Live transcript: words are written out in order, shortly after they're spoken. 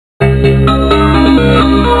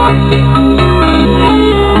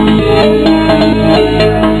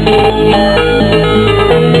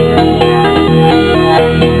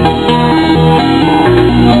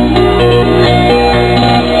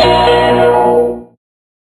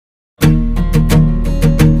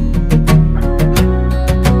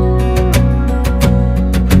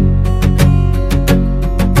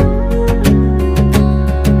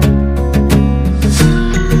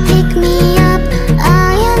Pick me up,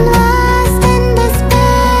 I am lost in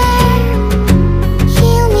despair.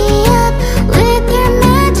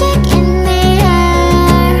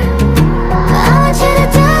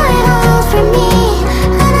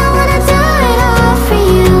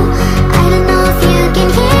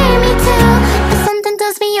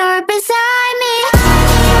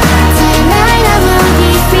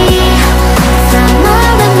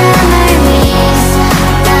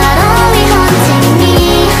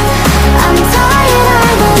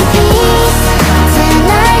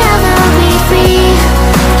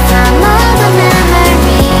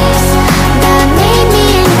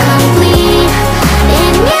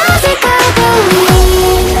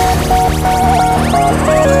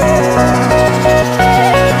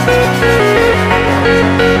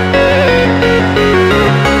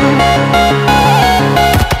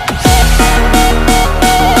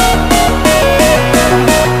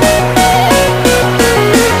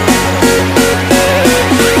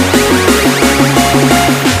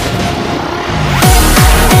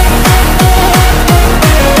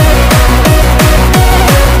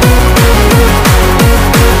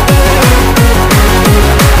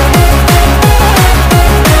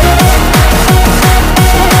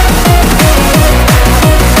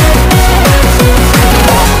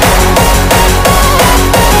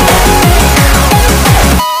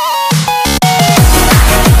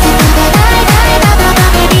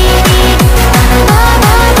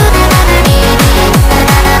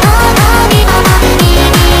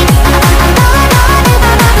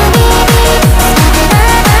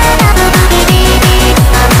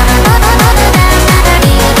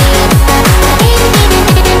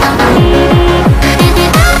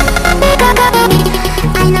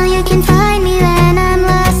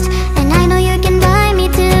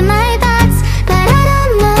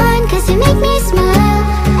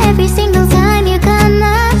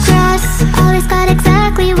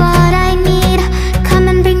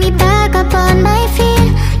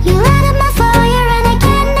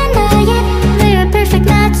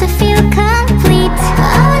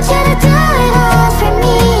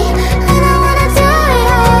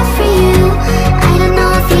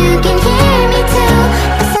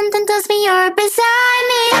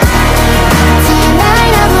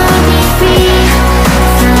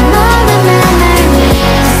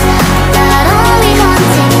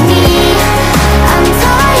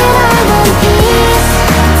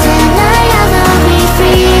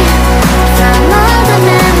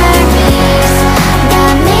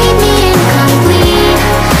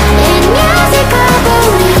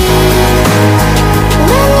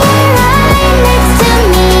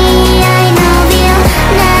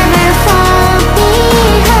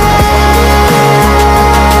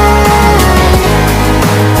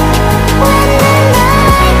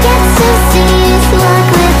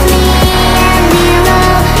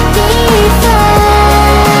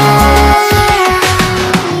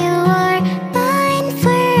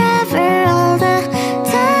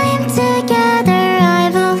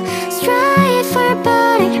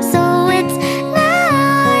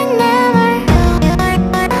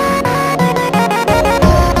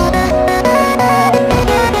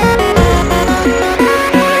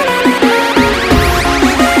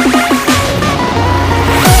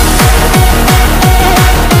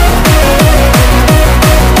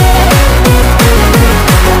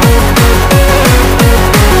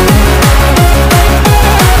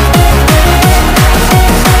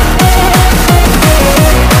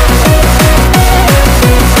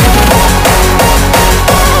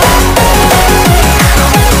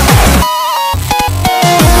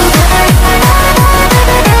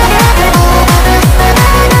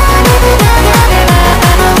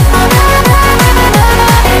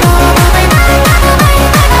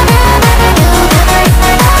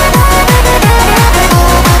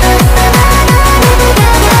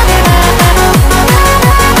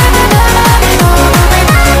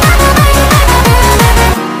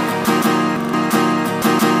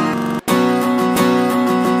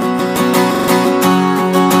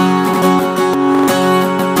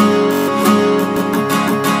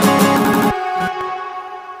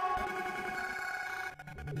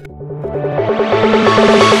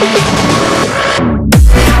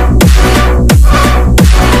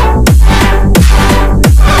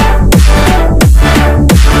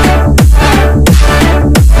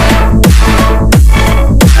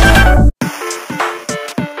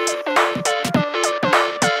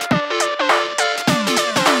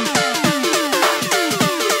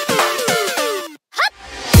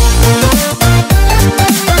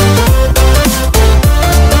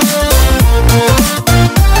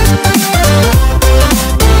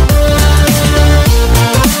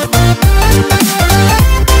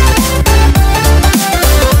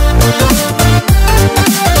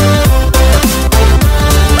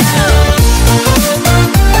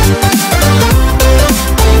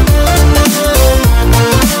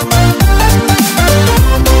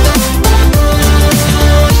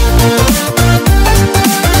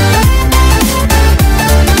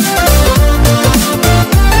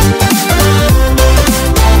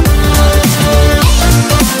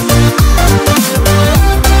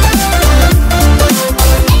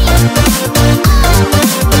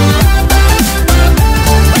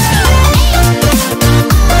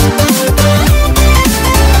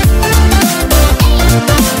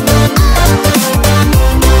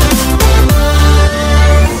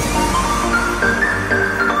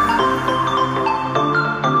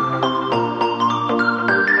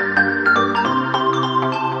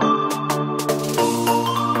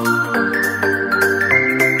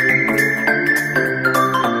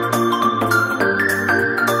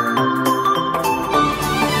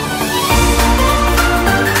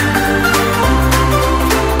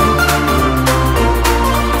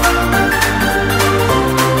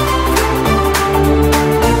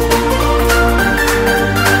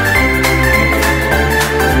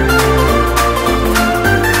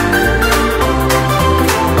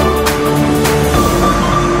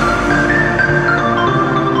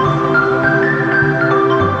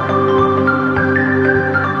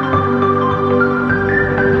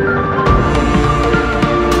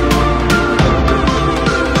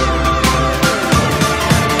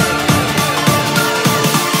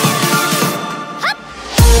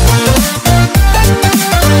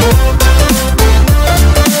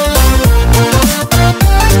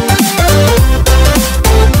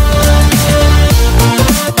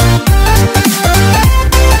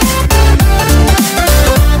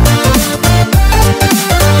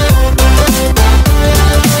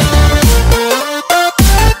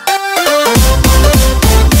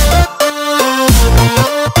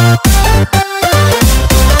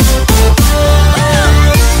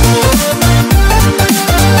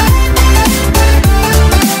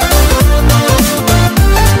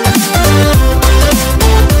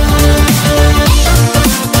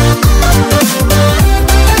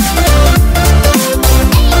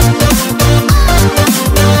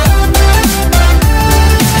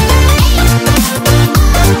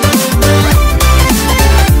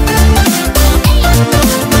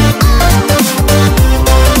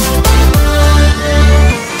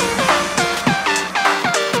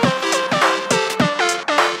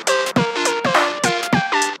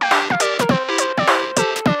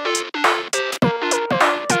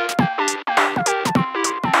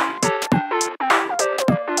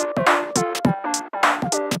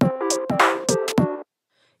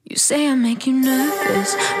 say I make you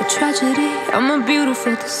nervous, a tragedy, I'm a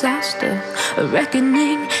beautiful disaster, a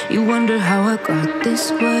reckoning, you wonder how I got this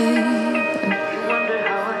way.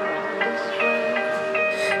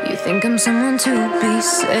 You think I'm someone to be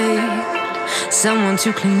saved, someone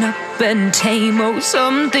to clean up and tame. Oh,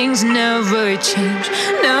 some things never change,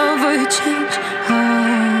 never change.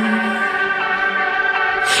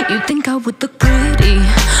 You think I would look pretty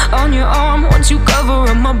on your arm once you cover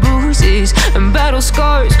up my bruises and battle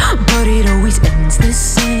scars, but it always ends the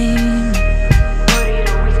same.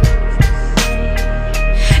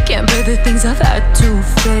 Can't bear the things I've had to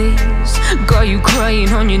face, got you crying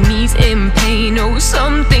on your knees in pain. Oh,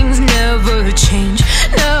 some things never change,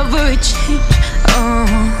 never change. Oh,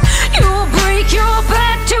 you'll break your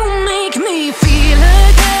back to make me feel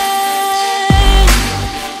again,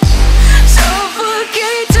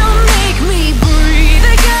 suffocate to make me breathe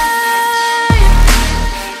again,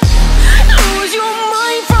 lose your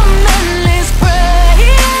mind from endless pain.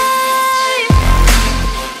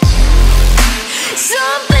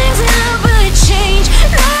 Some things never change,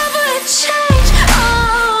 never change. Oh,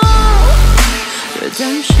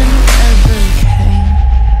 redemption never came.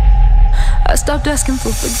 I stopped asking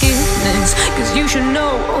for forgiveness, cause you should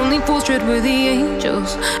know only fools tread with the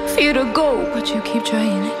angels. Fear to go, but you keep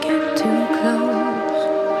trying to get too close.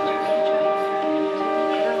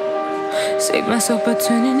 Save myself by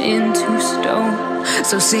turning into stone,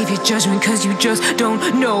 so save your judgment cause you just don't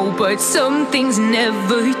know. But some things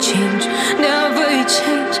never change, never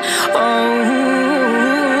change. Oh,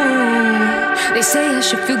 they say I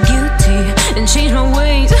should feel guilty and change my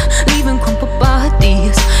ways, leaving crumpled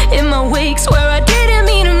bodies in my wake. Swear I didn't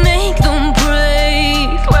mean to make them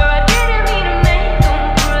break, swear I didn't mean to make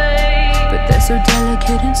them break. But they're so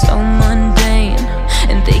delicate and so mundane,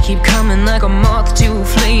 and they keep coming like a moth to a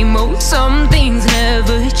flame. Oh, some things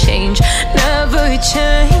never change, never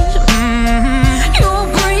change. You'll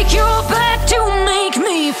break your back to make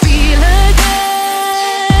me feel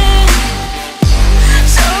again,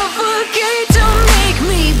 suffocate to make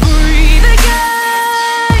me breathe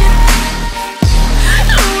again,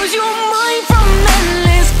 lose your mind from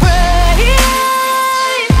endless pain.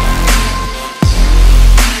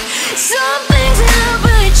 Some things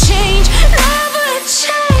never change, never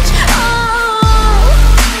change. Oh,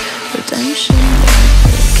 redemption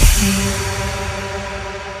never came.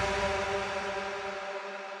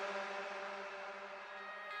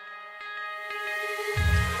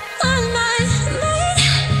 On my mind,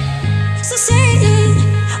 succeeding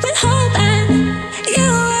with hope, and you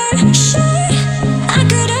were sure I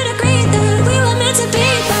couldn't agree that we were meant to be.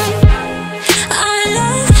 But our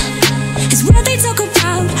love is what they talk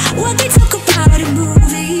about in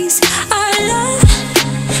movies. Our love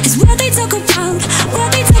is what they talk about,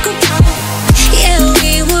 what they talk about. Yeah,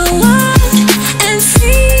 we were wild and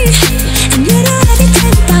free, and you know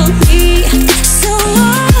everything about me. So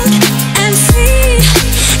wild and free,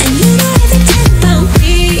 and you know everything about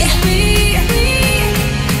me.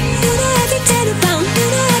 You know everything about, you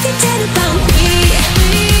know everything about me.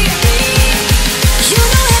 You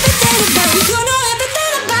know everything about, you know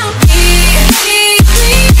everything about me.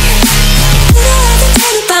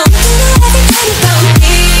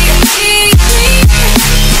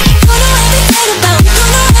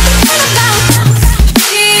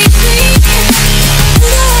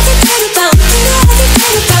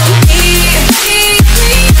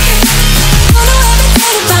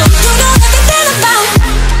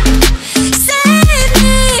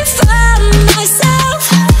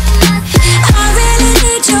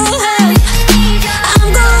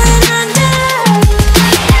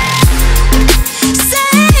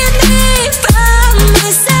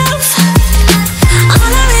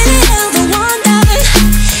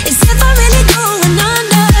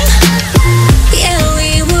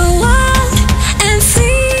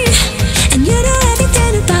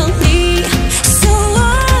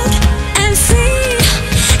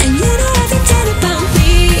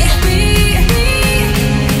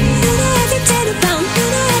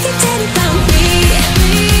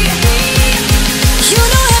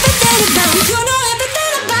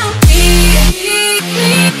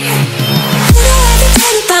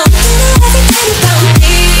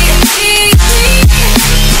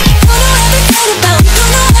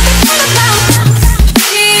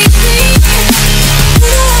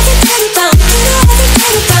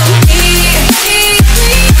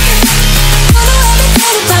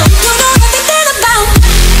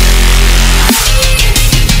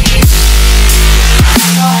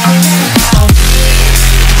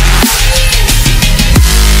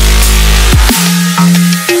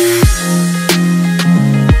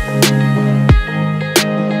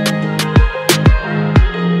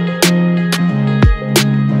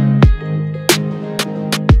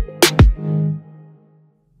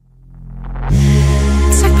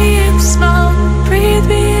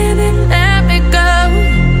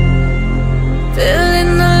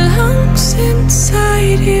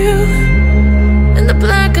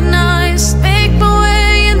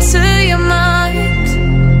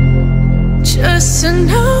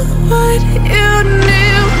 what you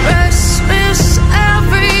knew. Restless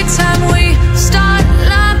every time we start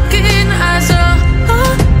locking eyes.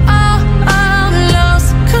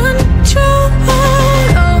 Lost control.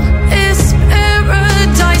 Oh, it's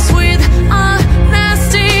paradise with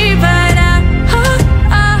honesty, but I'm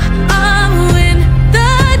in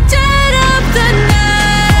the dead of the night.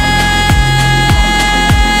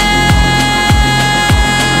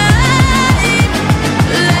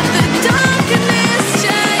 Let the darkness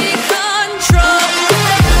take control.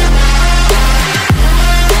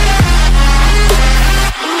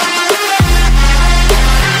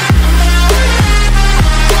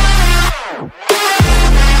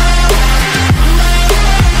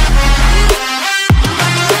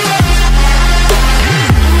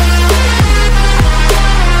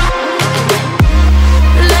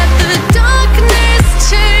 Let the darkness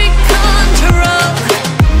take control.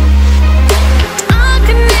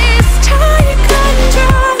 Darkness take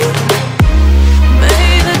control.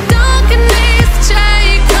 May the darkness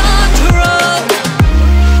take control.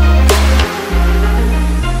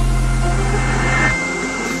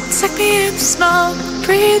 Take me in the smoke,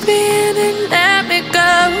 breathe me in and let me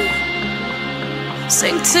go.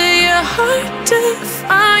 Sink to your heart to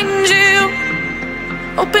find you.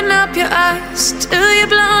 Open up your eyes till you're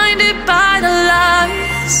blinded by the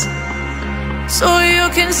lies, so you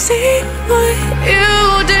can see what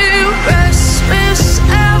you do.